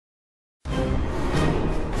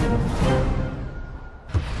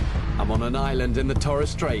I'm on an island in the Torres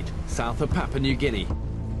Strait, south of Papua New Guinea.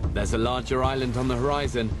 There's a larger island on the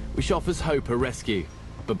horizon which offers hope of rescue.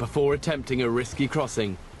 But before attempting a risky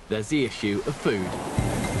crossing, there's the issue of food.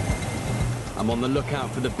 I'm on the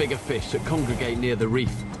lookout for the bigger fish that congregate near the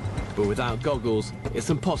reef. But without goggles, it's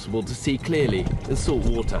impossible to see clearly in salt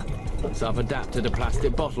water. So I've adapted a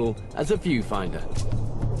plastic bottle as a viewfinder.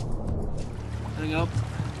 Hang on.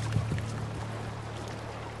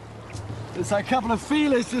 There's a couple of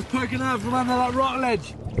feelers just poking out from under that rock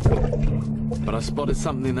ledge. But I spotted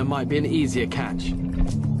something that might be an easier catch.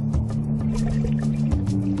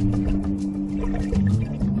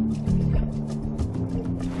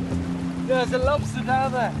 There's a lobster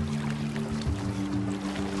down there.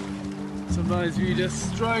 Sometimes you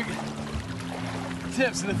just stroke the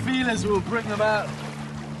tips of the feelers will bring them out.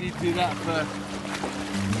 You need to do that first.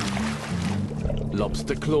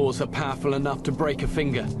 Lobster claws are powerful enough to break a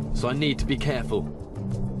finger, so I need to be careful.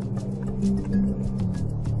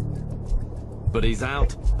 But he's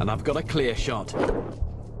out, and I've got a clear shot.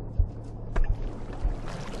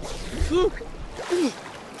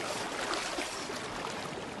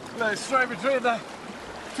 No, straight between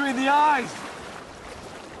the eyes.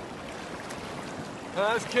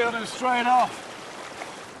 That's killed him straight off.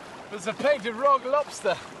 It's a painted rock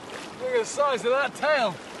lobster. Look at the size of that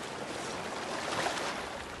tail.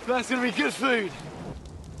 That's gonna be good food.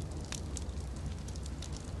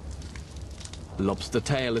 Lobster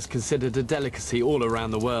tail is considered a delicacy all around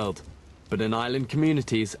the world. But in island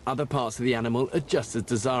communities, other parts of the animal are just as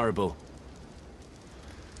desirable.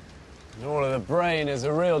 And all of the brain is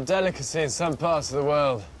a real delicacy in some parts of the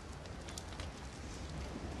world.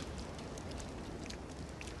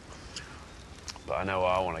 But I know where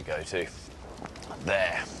I want to go to.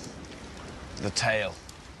 There. The tail.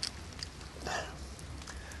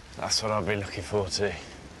 That's what I'll be looking forward to.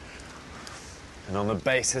 And on the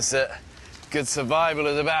basis that good survival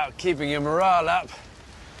is about keeping your morale up,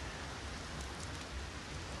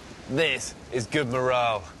 this is good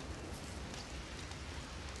morale.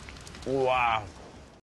 Wow.